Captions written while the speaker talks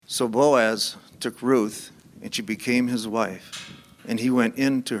So Boaz took Ruth, and she became his wife. And he went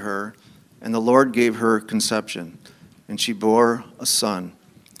in to her, and the Lord gave her conception, and she bore a son.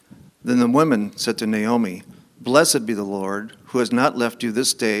 Then the women said to Naomi, "Blessed be the Lord, who has not left you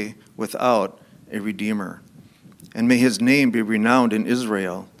this day without a redeemer. And may his name be renowned in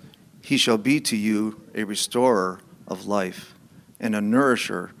Israel. He shall be to you a restorer of life and a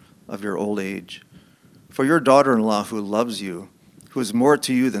nourisher of your old age. For your daughter-in-law who loves you, who is more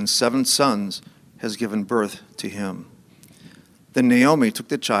to you than 7 sons, has given birth to him." Then Naomi took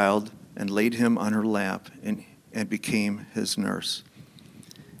the child and laid him on her lap and became his nurse.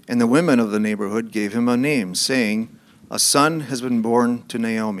 And the women of the neighborhood gave him a name, saying, "A son has been born to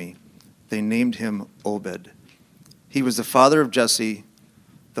Naomi." They named him Obed. He was the father of Jesse,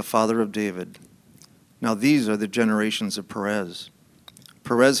 the father of David. Now these are the generations of Perez.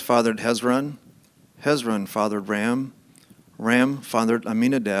 Perez fathered Hezron. Hezron fathered Ram. Ram fathered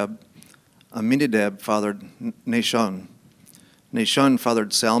Aminadab. Aminadab fathered Nahshon. Nahshon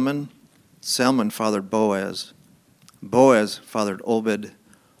fathered Salmon. Salmon fathered Boaz. Boaz fathered Obed.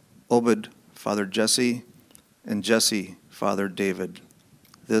 Obed fathered Jesse. And Jesse fathered David.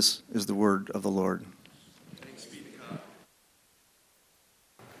 This is the word of the Lord. Thanks be to God.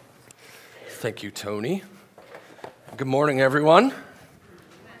 Thank you, Tony. Good morning, everyone.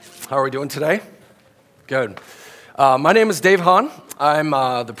 How are we doing today? Good. My name is Dave Hahn. I'm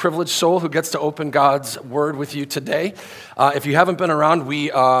the privileged soul who gets to open God's Word with you today. If you haven't been around, we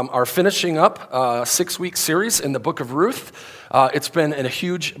are finishing up a 6-week series in the book of Ruth. It's been a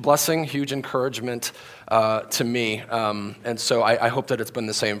huge blessing, huge encouragement to me, and so I hope that it's been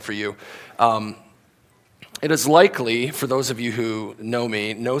the same for you. It is likely, for those of you who know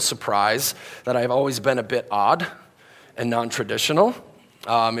me, no surprise that I've always been a bit odd and non-traditional.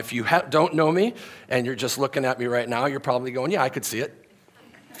 If you don't know me and you're just looking at me right now, you're probably going, "Yeah, I could see it."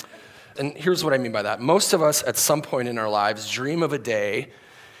 And here's what I mean by that. Most of us at some point in our lives dream of a day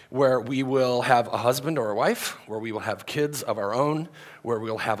where we will have a husband or a wife, where we will have kids of our own, where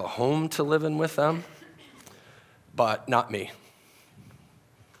we'll have a home to live in with them, but not me.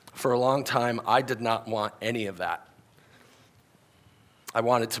 For a long time, I did not want any of that. I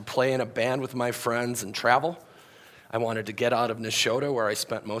wanted to play in a band with my friends and travel. I wanted to get out of Neshota, where I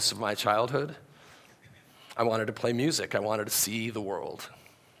spent most of my childhood. I wanted to play music. I wanted to see the world.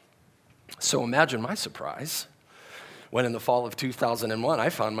 So imagine my surprise when in the fall of 2001, I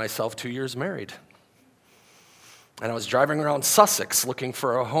found myself 2 years married. And I was driving around Sussex looking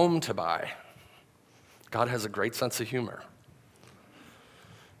for a home to buy. God has a great sense of humor.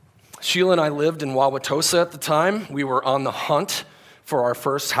 Sheila and I lived in Wauwatosa at the time. We were on the hunt for our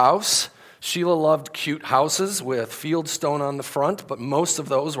first house. Sheila loved cute houses with fieldstone on the front, but most of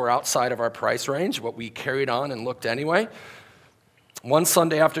those were outside of our price range, but we carried on and looked anyway. One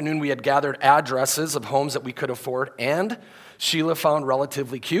Sunday afternoon, we had gathered addresses of homes that we could afford, and Sheila found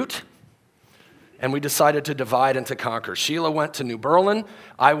relatively cute, and we decided to divide and to conquer. Sheila went to New Berlin.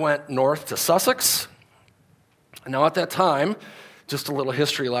 I went north to Sussex. Now, at that time, just a little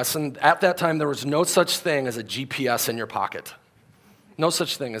history lesson, at that time, there was no such thing as a GPS in your pocket. No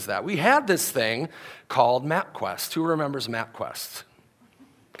such thing as that. We had this thing called MapQuest. Who remembers MapQuest?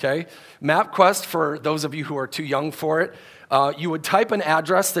 Okay? MapQuest, for those of you who are too young for it, you would type an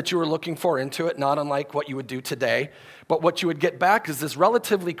address that you were looking for into it, not unlike what you would do today. But what you would get back is this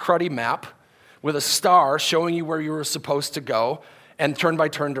relatively cruddy map with a star showing you where you were supposed to go and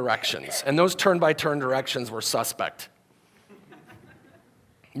turn-by-turn directions. And those turn-by-turn directions were suspect.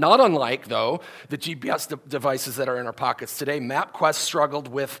 Not unlike, though, the GPS devices that are in our pockets today, MapQuest struggled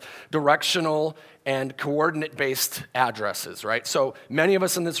with directional and coordinate-based addresses, right? So many of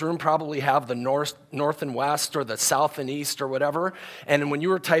us in this room probably have the north and west or the south and east or whatever, and when you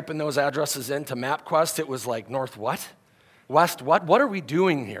were typing those addresses into MapQuest, it was like, north what? West what? What are we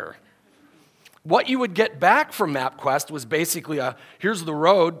doing here? What you would get back from MapQuest was basically here's the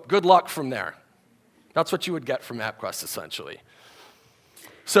road, good luck from there. That's what you would get from MapQuest, essentially.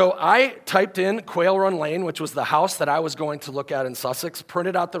 So I typed in Quail Run Lane, which was the house that I was going to look at in Sussex,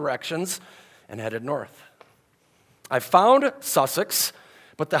 printed out directions, and headed north. I found Sussex,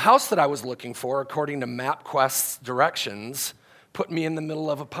 but the house that I was looking for, according to MapQuest's directions, put me in the middle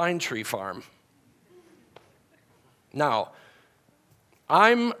of a pine tree farm. Now,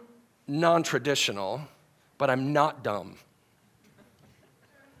 I'm non-traditional, but I'm not dumb.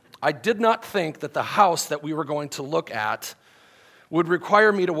 I did not think that the house that we were going to look at would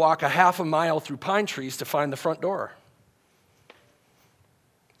require me to walk a half a mile through pine trees to find the front door.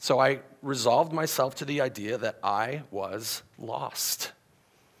 So I resolved myself to the idea that I was lost.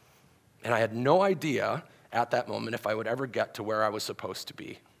 And I had no idea at that moment if I would ever get to where I was supposed to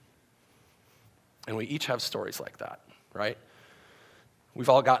be. And we each have stories like that, right? We've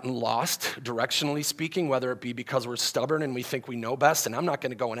all gotten lost, directionally speaking, whether it be because we're stubborn and we think we know best, and I'm not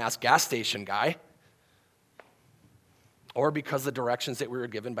going to go and ask gas station guy, or because the directions that we were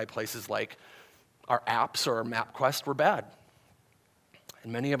given by places like our apps or MapQuest were bad.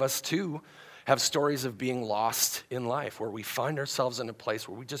 And many of us, too, have stories of being lost in life, where we find ourselves in a place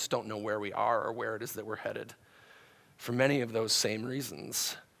where we just don't know where we are or where it is that we're headed. For many of those same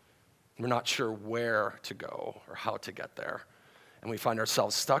reasons, we're not sure where to go or how to get there. And we find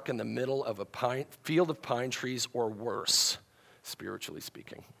ourselves stuck in the middle of a field of pine trees, or worse, spiritually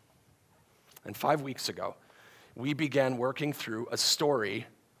speaking. And 5 weeks ago, we began working through a story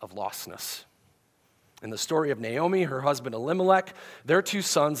of lostness. In the story of Naomi, her husband Elimelech, their 2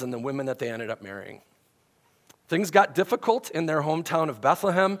 sons, and the women that they ended up marrying. Things got difficult in their hometown of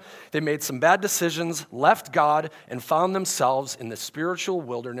Bethlehem. They made some bad decisions, left God, and found themselves in the spiritual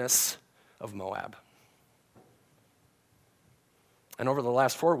wilderness of Moab. And over the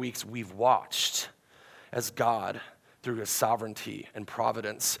last 4 weeks, we've watched as God, through his sovereignty and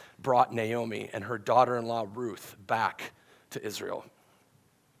providence, brought Naomi and her daughter-in-law Ruth back to Israel.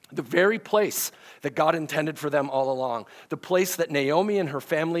 The very place that God intended for them all along. The place that Naomi and her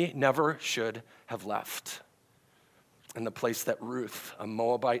family never should have left. And the place that Ruth, a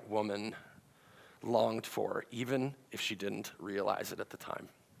Moabite woman, longed for, even if she didn't realize it at the time.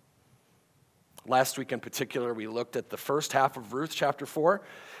 Last week in particular, we looked at the first half of Ruth chapter 4,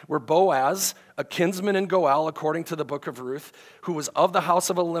 where Boaz, a kinsman in Goel, according to the book of Ruth, who was of the house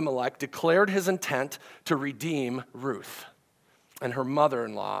of Elimelech, declared his intent to redeem Ruth and her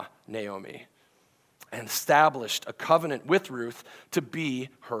mother-in-law, Naomi, and established a covenant with Ruth to be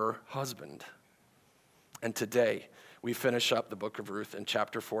her husband. And today, we finish up the book of Ruth in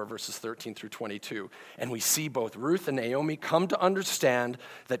chapter 4, verses 13 through 22. And we see both Ruth and Naomi come to understand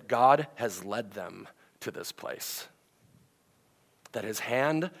that God has led them to this place. That his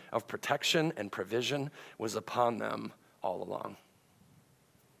hand of protection and provision was upon them all along.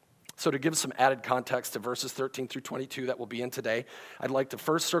 So to give some added context to verses 13 through 22 that we'll be in today, I'd like to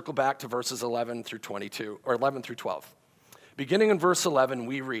first circle back to verses 11 through 22, or 11 through 12. Beginning in verse 11,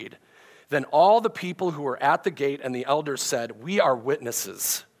 we read, "Then all the people who were at the gate and the elders said, 'We are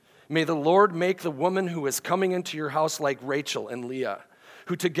witnesses. May the Lord make the woman who is coming into your house like Rachel and Leah,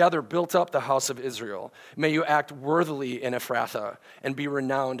 who together built up the house of Israel. May you act worthily in Ephrathah and be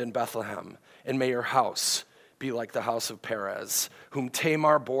renowned in Bethlehem. And may your house be like the house of Perez, whom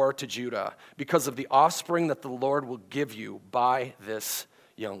Tamar bore to Judah, because of the offspring that the Lord will give you by this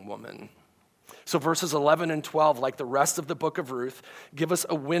young woman.'" So verses 11 and 12, like the rest of the book of Ruth, give us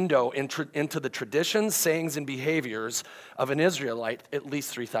a window into the traditions, sayings, and behaviors of an Israelite at least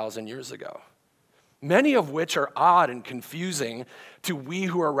 3,000 years ago, many of which are odd and confusing to we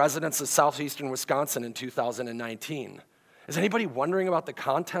who are residents of southeastern Wisconsin in 2019. Is anybody wondering about the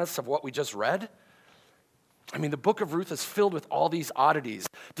context of what we just read? I mean, the book of Ruth is filled with all these oddities.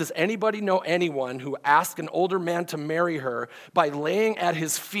 Does anybody know anyone who asked an older man to marry her by laying at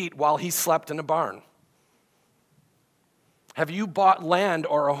his feet while he slept in a barn? Have you bought land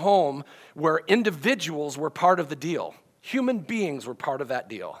or a home where individuals were part of the deal? Human beings were part of that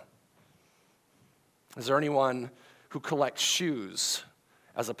deal. Is there anyone who collects shoes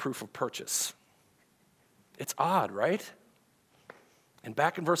as a proof of purchase? It's odd, right? And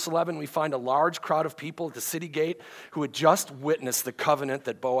back in verse 11, we find a large crowd of people at the city gate who had just witnessed the covenant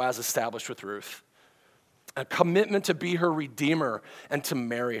that Boaz established with Ruth, a commitment to be her redeemer and to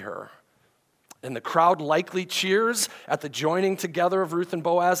marry her. And the crowd likely cheers at the joining together of Ruth and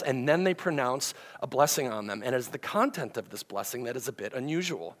Boaz, and then they pronounce a blessing on them. And it's the content of this blessing that is a bit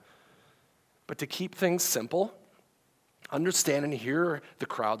unusual. But to keep things simple, understand and hear the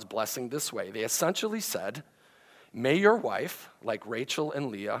crowd's blessing this way. They essentially said, "May your wife, like Rachel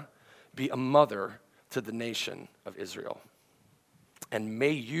and Leah, be a mother to the nation of Israel. And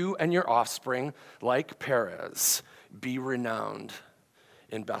may you and your offspring, like Perez, be renowned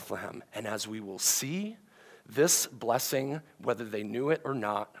in Bethlehem." And as we will see, this blessing, whether they knew it or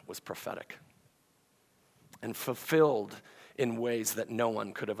not, was prophetic and fulfilled in ways that no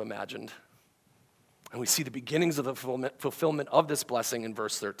one could have imagined. And we see the beginnings of the fulfillment of this blessing in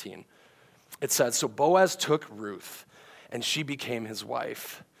verse 13. It says, "So Boaz took Ruth, and she became his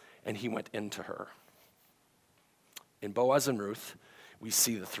wife, and he went into her." In Boaz and Ruth, we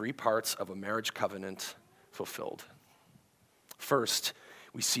see the 3 parts of a marriage covenant fulfilled. First,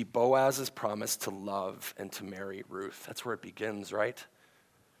 we see Boaz's promise to love and to marry Ruth. That's where it begins, right?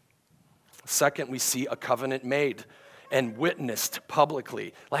 Second, we see a covenant made and witnessed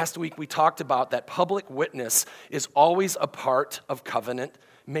publicly. Last week, we talked about that public witness is always a part of covenant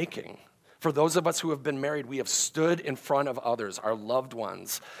making. For those of us who have been married, we have stood in front of others, our loved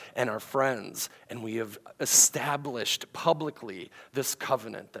ones and our friends, and we have established publicly this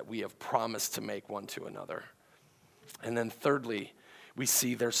covenant that we have promised to make one to another. And then thirdly, we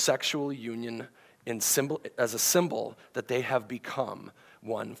see their sexual union as a symbol that they have become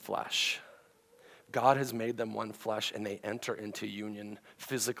one flesh. God has made them one flesh, and they enter into union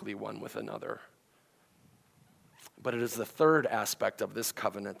physically one with another. But it is the third aspect of this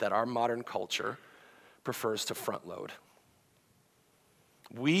covenant that our modern culture prefers to front load.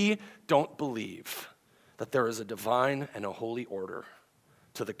 We don't believe that there is a divine and a holy order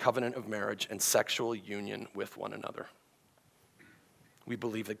to the covenant of marriage and sexual union with one another. We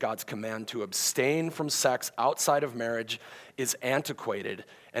believe that God's command to abstain from sex outside of marriage is antiquated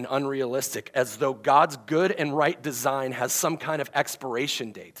and unrealistic, as though God's good and right design has some kind of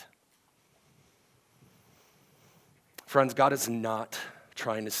expiration date. Friends, God is not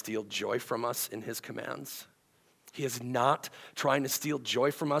trying to steal joy from us in his commands. He is not trying to steal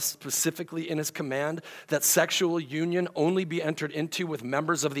joy from us, specifically in his command that sexual union only be entered into with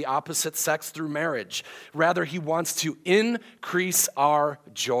members of the opposite sex through marriage. Rather, he wants to increase our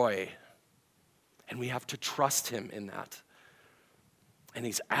joy. And we have to trust him in that. And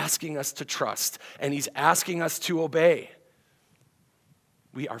he's asking us to trust, and he's asking us to obey.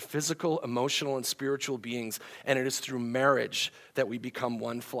 We are physical, emotional, and spiritual beings, and it is through marriage that we become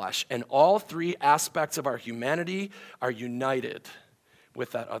one flesh. And all three aspects of our humanity are united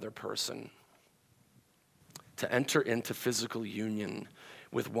with that other person. To enter into physical union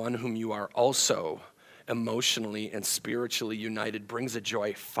with one whom you are also emotionally and spiritually united brings a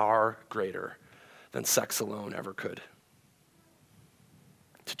joy far greater than sex alone ever could.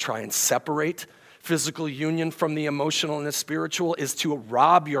 To try and separate physical union from the emotional and the spiritual is to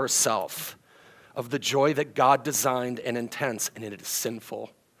rob yourself of the joy that God designed and intends, and it is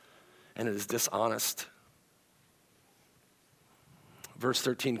sinful and it is dishonest. Verse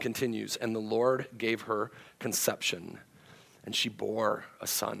 13 continues, and the Lord gave her conception, and she bore a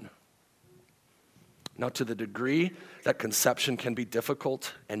son. Now, to the degree that conception can be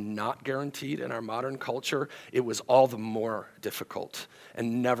difficult and not guaranteed in our modern culture, it was all the more difficult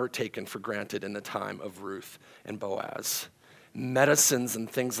and never taken for granted in the time of Ruth and Boaz. Medicines and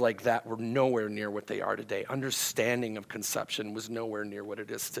things like that were nowhere near what they are today. Understanding of conception was nowhere near what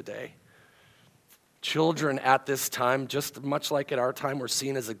it is today. Children at this time, just much like at our time, were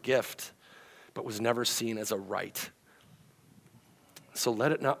seen as a gift, but was never seen as a right. So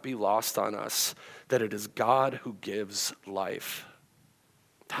let it not be lost on us that it is God who gives life.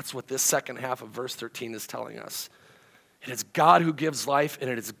 That's what this second half of verse 13 is telling us. It is God who gives life, and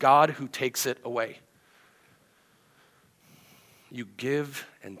it is God who takes it away. You give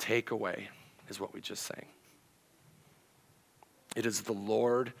and take away is what we just sang. It is the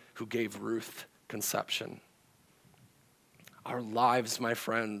Lord who gave Ruth conception. Our lives, my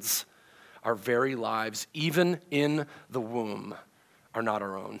friends, our very lives, even in the womb, are not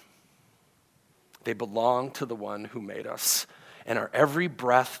our own. They belong to the one who made us. And our every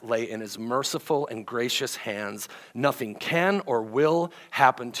breath lay in his merciful and gracious hands. Nothing can or will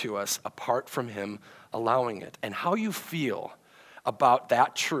happen to us apart from him allowing it. And how you feel about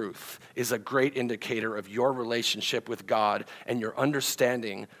that truth is a great indicator of your relationship with God and your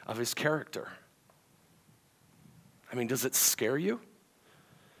understanding of his character. I mean, does it scare you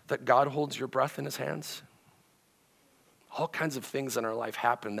that God holds your breath in his hands? All kinds of things in our life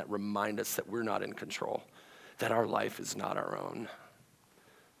happen that remind us that we're not in control, that our life is not our own.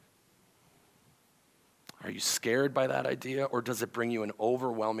 Are you scared by that idea, or does it bring you an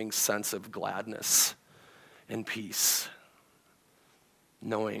overwhelming sense of gladness and peace,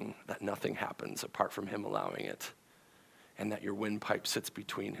 knowing that nothing happens apart from him allowing it, and that your windpipe sits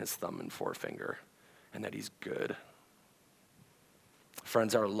between his thumb and forefinger, and that he's good?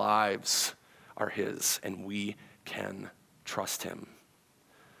 Friends, our lives are his, and we can trust him.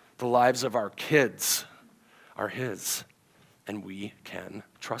 The lives of our kids are his, and we can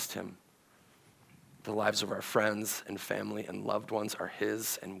trust him. The lives of our friends and family and loved ones are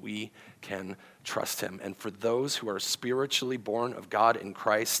his, and we can trust him. And for those who are spiritually born of God in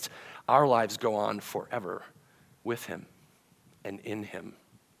Christ, our lives go on forever with him and in him.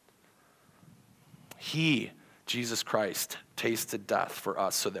 He, Jesus Christ, tasted death for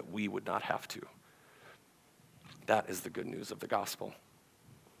us so that we would not have to. That is the good news of the gospel.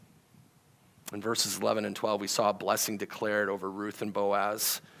 In verses 11 and 12, we saw a blessing declared over Ruth and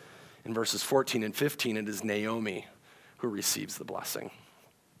Boaz. In verses 14 and 15, it is Naomi who receives the blessing.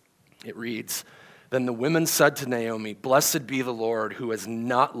 It reads, "Then the women said to Naomi, 'Blessed be the Lord who has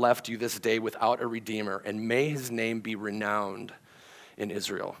not left you this day without a redeemer, and may his name be renowned in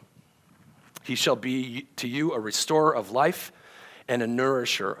Israel.'" He shall be to you a restorer of life and a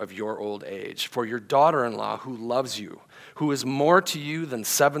nourisher of your old age. For your daughter-in-law who loves you, who is more to you than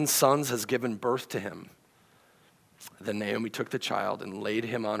 7 sons, has given birth to him." Then Naomi took the child and laid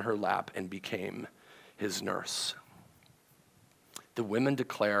him on her lap and became his nurse. The women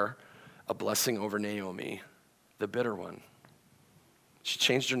declare a blessing over Naomi, the bitter one. She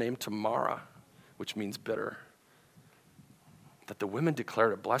changed her name to Mara, which means bitter. That the women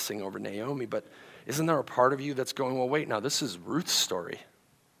declared a blessing over Naomi, but isn't there a part of you that's going, well, wait, now this is Ruth's story.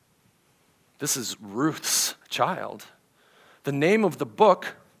 This is Ruth's child. The name of the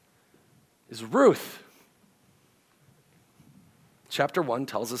book is Ruth. Chapter 1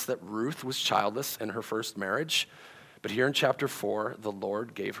 tells us that Ruth was childless in her first marriage, but here in chapter 4, the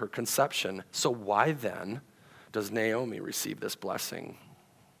Lord gave her conception. So why then does Naomi receive this blessing?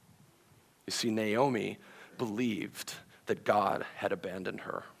 You see, Naomi believed that God had abandoned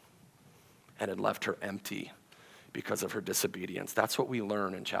her and had left her empty because of her disobedience. That's what we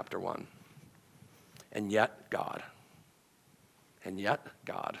learn in chapter 1. And yet God, in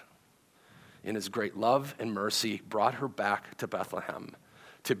his great love and mercy, brought her back to Bethlehem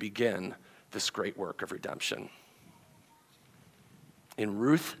to begin this great work of redemption. In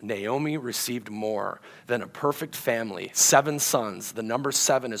Ruth, Naomi received more than a perfect family, 7 sons. The number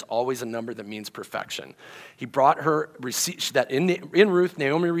 7 is always a number that means perfection. He brought her, in Ruth,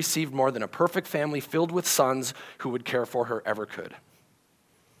 Naomi received more than a perfect family filled with sons who would care for her ever could.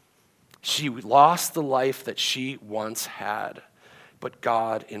 She lost the life that she once had, but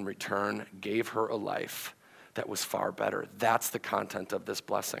God, in return, gave her a life that was far better. That's the content of this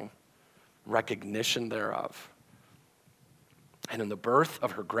blessing, recognition thereof. And in the birth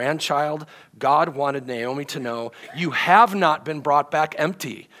of her grandchild, God wanted Naomi to know, you have not been brought back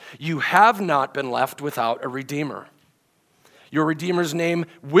empty. You have not been left without a redeemer. Your redeemer's name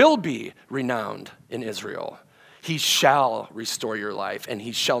will be renowned in Israel. He shall restore your life, and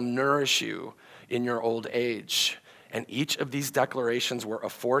he shall nourish you in your old age. And each of these declarations were a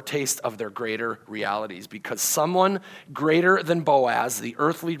foretaste of their greater realities, because someone greater than Boaz, the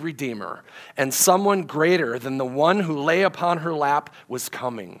earthly redeemer, and someone greater than the one who lay upon her lap was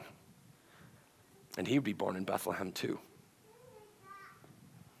coming. And he would be born in Bethlehem too.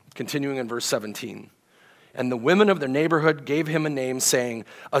 Continuing in verse 17. And the women of their neighborhood gave him a name, saying,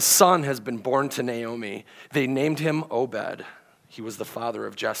 "A son has been born to Naomi." They named him Obed. He was the father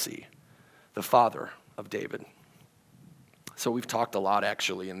of Jesse, the father of David. So we've talked a lot,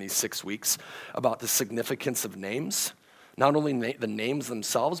 actually, in these 6 weeks about the significance of names. Not only the names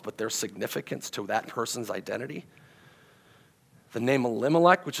themselves, but their significance to that person's identity. The name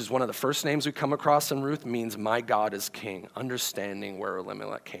Elimelech, which is one of the first names we come across in Ruth, means "my God is king," understanding where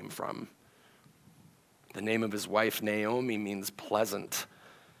Elimelech came from. The name of his wife, Naomi, means pleasant.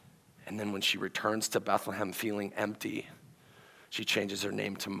 And then when she returns to Bethlehem feeling empty, she changes her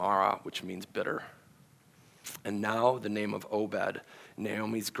name to Mara, which means bitter. And now the name of Obed,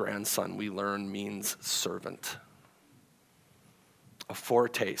 Naomi's grandson, we learn means servant. A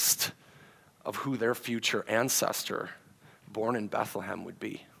foretaste of who their future ancestor, born in Bethlehem, would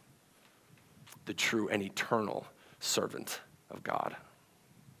be. The true and eternal servant of God.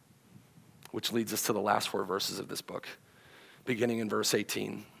 Which leads us to the last 4 verses of this book, beginning in verse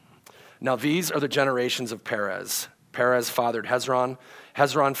 18. Now these are the generations of Perez. Perez fathered Hezron.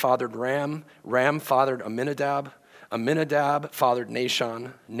 Hezron fathered Ram. Ram fathered Amminadab. Amminadab fathered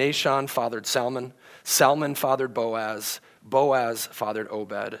Nahshon. Nahshon fathered Salmon. Salmon fathered Boaz. Boaz fathered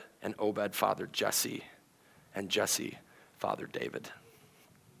Obed. And Obed fathered Jesse. And Jesse fathered David.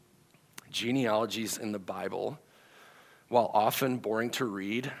 Genealogies in the Bible, while often boring to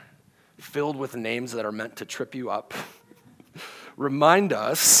read, filled with names that are meant to trip you up, remind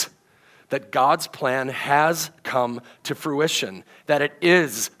us that God's plan has come to fruition, that it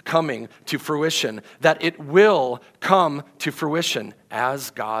is coming to fruition, that it will come to fruition as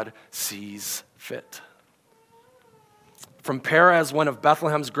God sees fit. From Perez, one of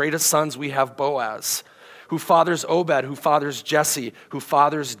Bethlehem's greatest sons, we have Boaz, who fathers Obed, who fathers Jesse, who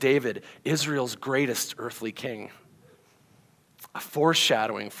fathers David, Israel's greatest earthly king. A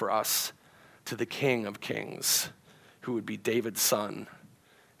foreshadowing for us to the King of Kings, who would be David's son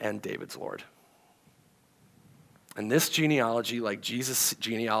and David's Lord. And this genealogy, like Jesus'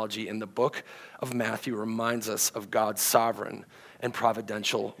 genealogy in the book of Matthew, reminds us of God's sovereign and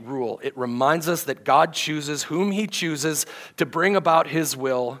providential rule. It reminds us that God chooses whom he chooses to bring about his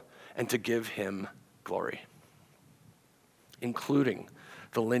will and to give him glory, including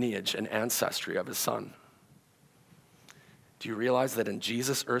the lineage and ancestry of his son. Do you realize that in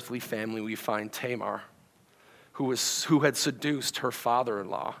Jesus' earthly family we find Tamar, who had seduced her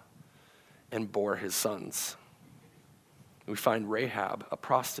father-in-law and bore his sons. We find Rahab, a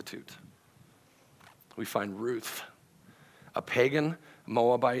prostitute. We find Ruth, a pagan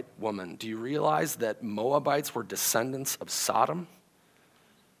Moabite woman. Do you realize that Moabites were descendants of Sodom?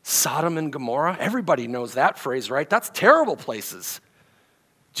 Sodom and Gomorrah? Everybody knows that phrase, right? That's terrible places.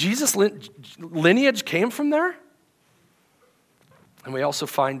 Jesus' lineage came from there? And we also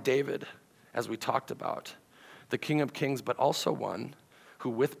find David, as we talked about, the King of Kings, but also one who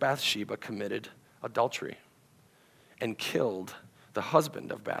with Bathsheba committed adultery and killed the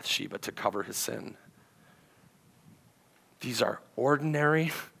husband of Bathsheba to cover his sin. These are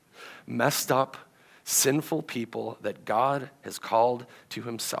ordinary, messed up, sinful people that God has called to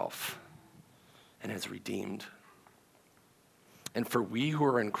himself and has redeemed. And for we who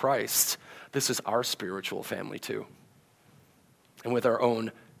are in Christ, this is our spiritual family too. And with our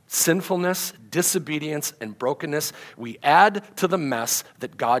own sinfulness, disobedience, and brokenness, we add to the mess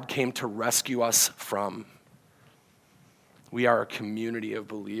that God came to rescue us from. We are a community of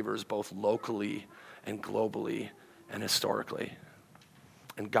believers, both locally and globally and historically.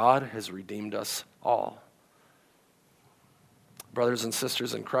 And God has redeemed us all. Brothers and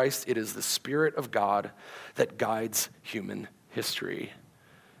sisters in Christ, it is the Spirit of God that guides human history,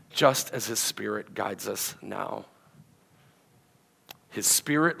 just as his Spirit guides us now. His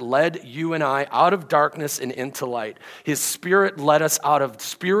Spirit led you and I out of darkness and into light. His Spirit led us out of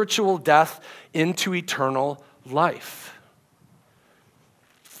spiritual death into eternal life.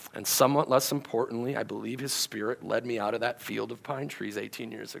 And somewhat less importantly, I believe his Spirit led me out of that field of pine trees 18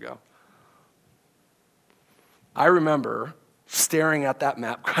 years ago. I remember staring at that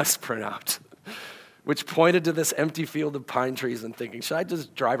MapQuest printout, which pointed to this empty field of pine trees and thinking, should I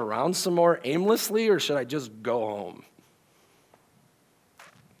just drive around some more aimlessly or should I just go home?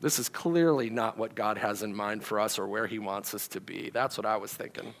 This is clearly not what God has in mind for us or where he wants us to be. That's what I was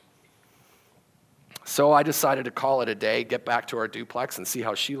thinking. So I decided to call it a day, get back to our duplex, and see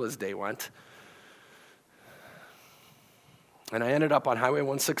how Sheila's day went. And I ended up on Highway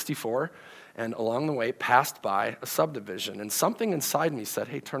 164, and along the way passed by a subdivision, and something inside me said,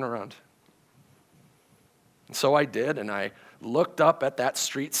 hey, turn around. And so I did, and I looked up at that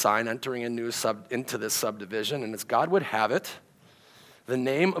street sign entering into this subdivision, and as God would have it, the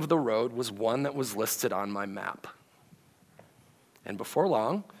name of the road was one that was listed on my map. And before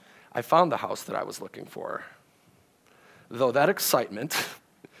long, I found the house that I was looking for. Though that excitement,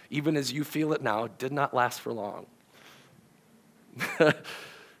 even as you feel it now, did not last for long.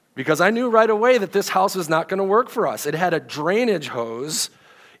 Because I knew right away that this house was not going to work for us. It had a drainage hose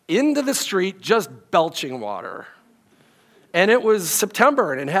into the street just belching water. And it was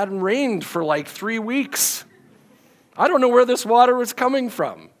September and it hadn't rained for like 3 weeks. I don't know where this water was coming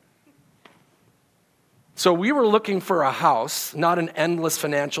from. So we were looking for a house, not an endless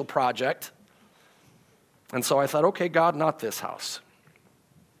financial project. And so I thought, okay, God, not this house.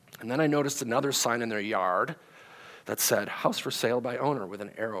 And then I noticed another sign in their yard that said, house for sale by owner, with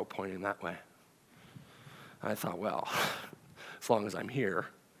an arrow pointing that way. I thought, well, as long as I'm here.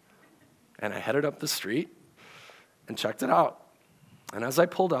 And I headed up the street and checked it out. And as I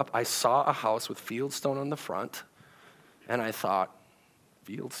pulled up, I saw a house with fieldstone on the front. And I thought,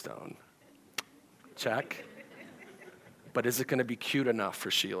 fieldstone, check. But is it going to be cute enough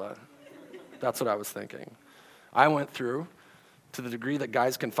for Sheila? That's what I was thinking. I went through, to the degree that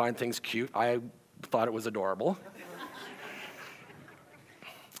guys can find things cute, I thought it was adorable.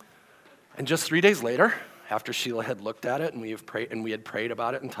 And just 3 days later, after Sheila had looked at it and we had prayed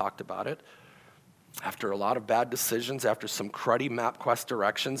about it and talked about it, after a lot of bad decisions, after some cruddy MapQuest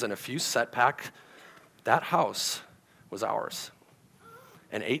directions and a few setbacks, that house was ours.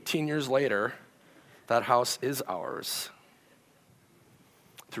 And 18 years later, that house is ours.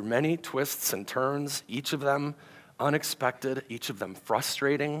 Through many twists and turns, each of them unexpected, each of them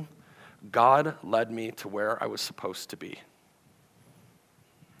frustrating, God led me to where I was supposed to be.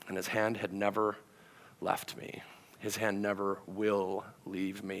 And his hand had never left me. His hand never will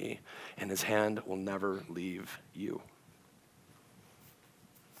leave me. And his hand will never leave you.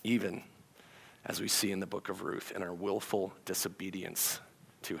 Even as we see in the book of Ruth, in our willful disobedience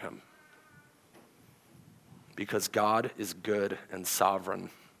to him. Because God is good and sovereign.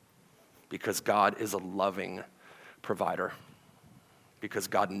 Because God is a loving provider. Because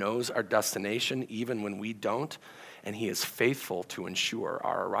God knows our destination even when we don't, and he is faithful to ensure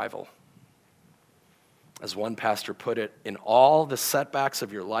our arrival. As one pastor put it, in all the setbacks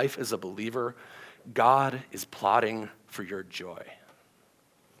of your life as a believer, God is plotting for your joy.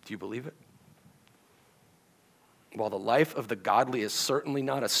 Do you believe it? While the life of the godly is certainly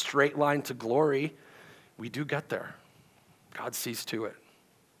not a straight line to glory, we do get there. God sees to it.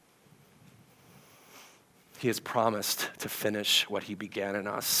 He has promised to finish what he began in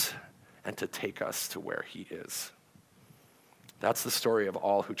us and to take us to where he is. That's the story of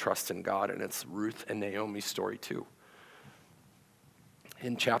all who trust in God, and it's Ruth and Naomi's story too.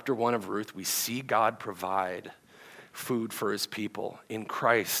 In chapter 1 of Ruth, we see God provide food for his people. In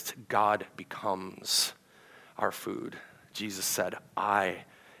Christ, God becomes our food. Jesus said, I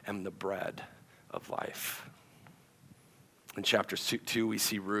am the bread of life. In chapter 2, we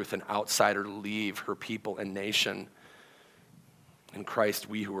see Ruth, an outsider, leave her people and nation. In Christ,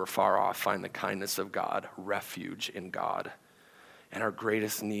 we who are far off find the kindness of God, refuge in God, and our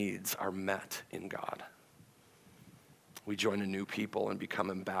greatest needs are met in God. We join a new people and become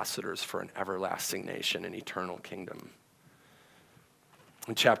ambassadors for an everlasting nation and eternal kingdom.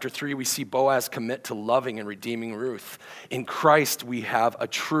 In chapter 3, we see Boaz commit to loving and redeeming Ruth. In Christ, we have a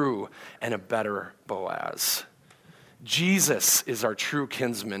true and a better Boaz. Jesus is our true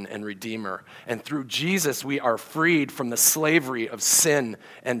kinsman and redeemer. And through Jesus, we are freed from the slavery of sin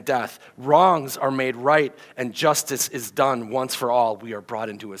and death. Wrongs are made right, and justice is done once for all. We are brought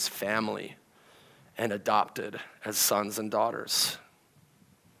into his family and adopted as sons and daughters.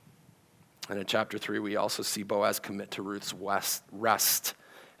 And in chapter 3, we also see Boaz commit to Ruth's rest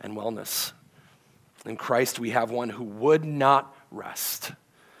and wellness. In Christ, we have one who would not rest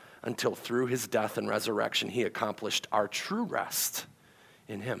until through his death and resurrection, he accomplished our true rest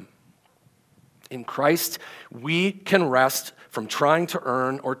in him. In Christ, we can rest from trying to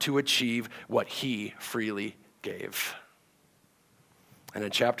earn or to achieve what he freely gave. And in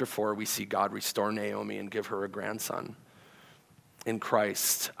chapter 4, we see God restore Naomi and give her a grandson. In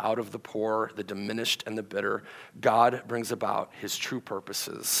Christ, out of the poor, the diminished, and the bitter, God brings about his true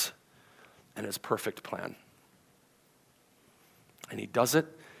purposes and his perfect plan. And he does it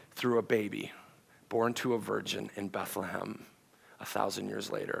through a baby born to a virgin in Bethlehem 1,000 years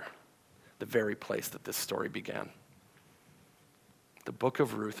later, the very place that this story began. The book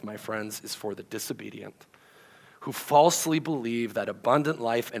of Ruth, my friends, is for the disobedient who falsely believe that abundant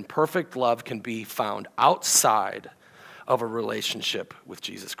life and perfect love can be found outside of a relationship with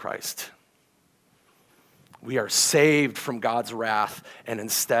Jesus Christ. We are saved from God's wrath, and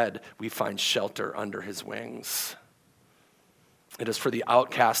instead we find shelter under his wings. It is for the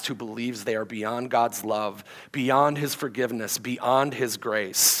outcast who believes they are beyond God's love, beyond his forgiveness, beyond his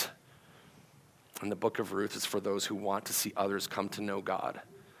grace. And the book of Ruth is for those who want to see others come to know God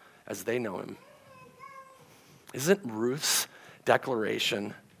as they know him. Isn't Ruth's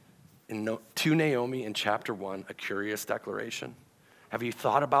declaration to Naomi in chapter 1 a curious declaration? Have you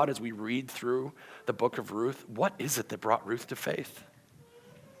thought about, as we read through the book of Ruth, what is it that brought Ruth to faith?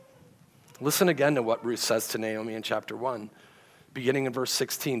 Listen again to what Ruth says to Naomi in chapter 1. Beginning in verse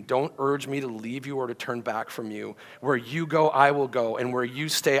 16, don't urge me to leave you or to turn back from you. Where you go, I will go, and where you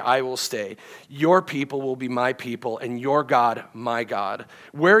stay, I will stay. Your people will be my people, and your God, my God.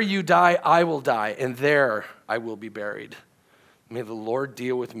 Where you die, I will die, and there I will be buried. May the Lord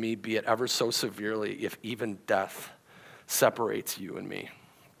deal with me, be it ever so severely, if even death separates you and me.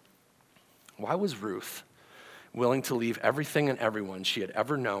 Why was Ruth willing to leave everything and everyone she had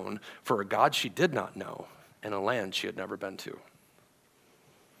ever known for a God she did not know and a land she had never been to?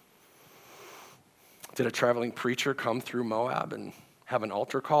 Did a traveling preacher come through Moab and have an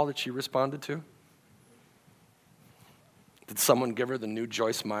altar call that she responded to? Did someone give her the new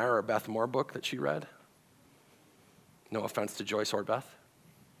Joyce Meyer or Beth Moore book that she read? No offense to Joyce or Beth.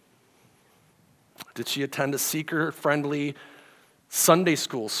 Did she attend a seeker-friendly Sunday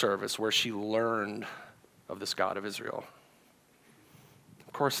school service where she learned of this God of Israel?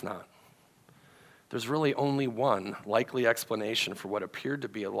 Of course not. There's really only one likely explanation for what appeared to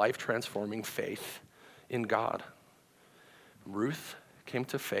be a life-transforming faith in God. Ruth came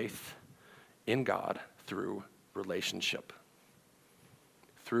to faith in God through relationship.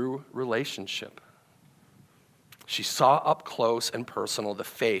 Through relationship. She saw up close and personal the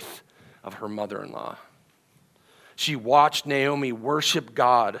faith of her mother-in-law. She watched Naomi worship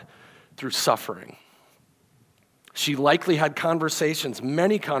God through suffering. She likely had conversations,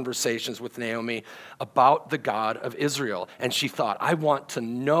 many conversations with Naomi about the God of Israel. And she thought, I want to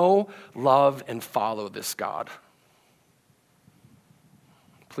know, love, and follow this God.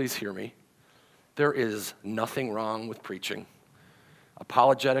 Please hear me. There is nothing wrong with preaching,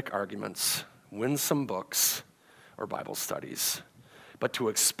 apologetic arguments, winsome books, or Bible studies. But to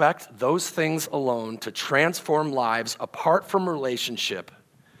expect those things alone to transform lives apart from relationship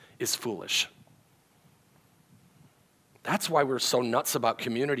is foolish. That's why we're so nuts about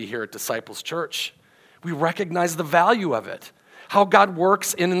community here at Disciples Church. We recognize the value of it, how God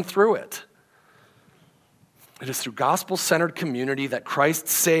works in and through it. It is through gospel-centered community that Christ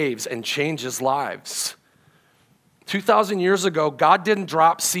saves and changes lives. 2,000 years ago, God didn't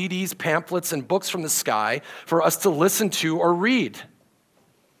drop CDs, pamphlets, and books from the sky for us to listen to or read.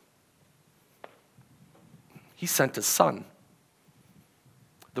 He sent his son.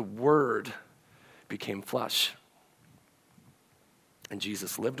 The Word became flesh. And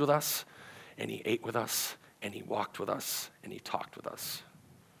Jesus lived with us, and he ate with us, and he walked with us, and he talked with us.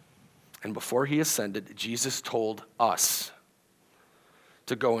 And before he ascended, Jesus told us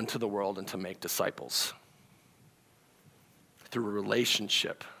to go into the world and to make disciples through a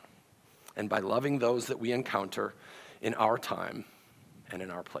relationship and by loving those that we encounter in our time and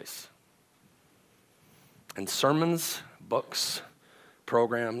in our place. And sermons, books,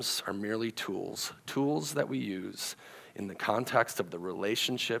 programs are merely tools that we use in the context of the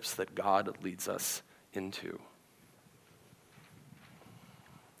relationships that God leads us into.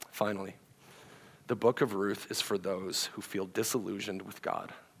 Finally, the book of Ruth is for those who feel disillusioned with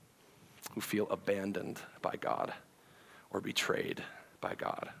God, who feel abandoned by God, or betrayed by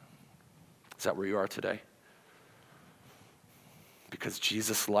God. Is that where you are today? Because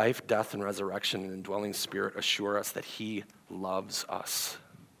Jesus' life, death, and resurrection and indwelling spirit assure us that he loves us.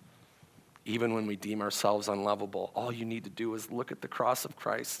 Even when we deem ourselves unlovable, all you need to do is look at the cross of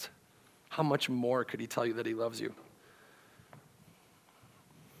Christ. How much more could he tell you that he loves you?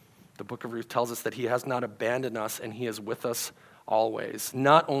 The book of Ruth tells us that he has not abandoned us and he is with us always,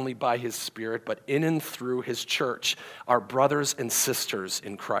 not only by his Spirit, but in and through his church, our brothers and sisters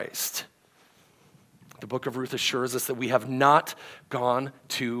in Christ. The book of Ruth assures us that we have not gone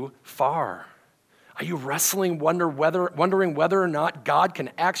too far. Are you wrestling, wondering whether or not God can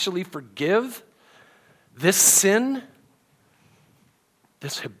actually forgive this sin?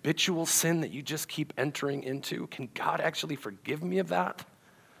 This habitual sin that you just keep entering into? Can God actually forgive me of that?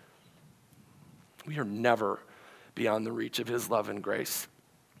 We are never beyond the reach of his love and grace.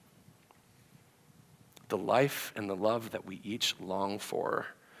 The life and the love that we each long for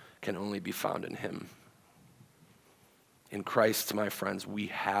can only be found in him. In Christ, my friends, we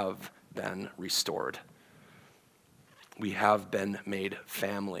have been restored. We have been made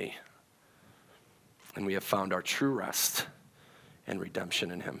family. And we have found our true rest and redemption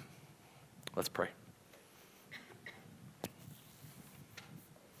in him. Let's pray.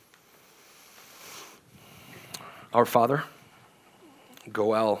 Our Father,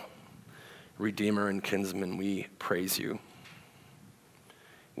 Goel, Redeemer and kinsman, we praise you.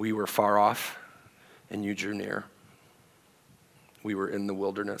 We were far off, and you drew near. We were in the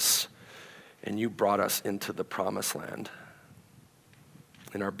wilderness, and you brought us into the promised land.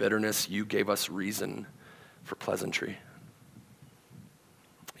 In our bitterness, you gave us reason for pleasantry.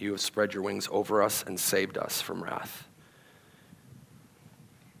 You have spread your wings over us and saved us from wrath.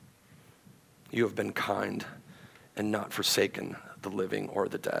 You have been kind and not forsaken the living or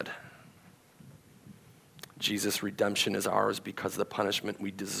the dead. Jesus' redemption is ours because the punishment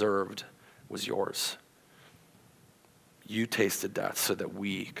we deserved was yours. You tasted death so that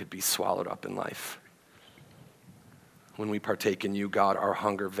we could be swallowed up in life. When we partake in you, God, our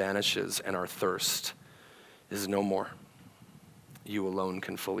hunger vanishes and our thirst is no more. You alone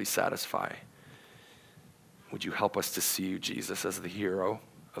can fully satisfy. Would you help us to see you, Jesus, as the hero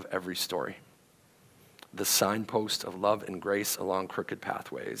of every story, the signpost of love and grace along crooked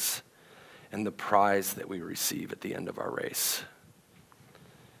pathways, and the prize that we receive at the end of our race.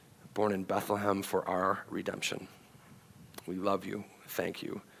 Born in Bethlehem for our redemption. We love you, thank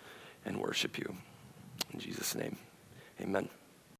you, and worship you. In Jesus' name, amen.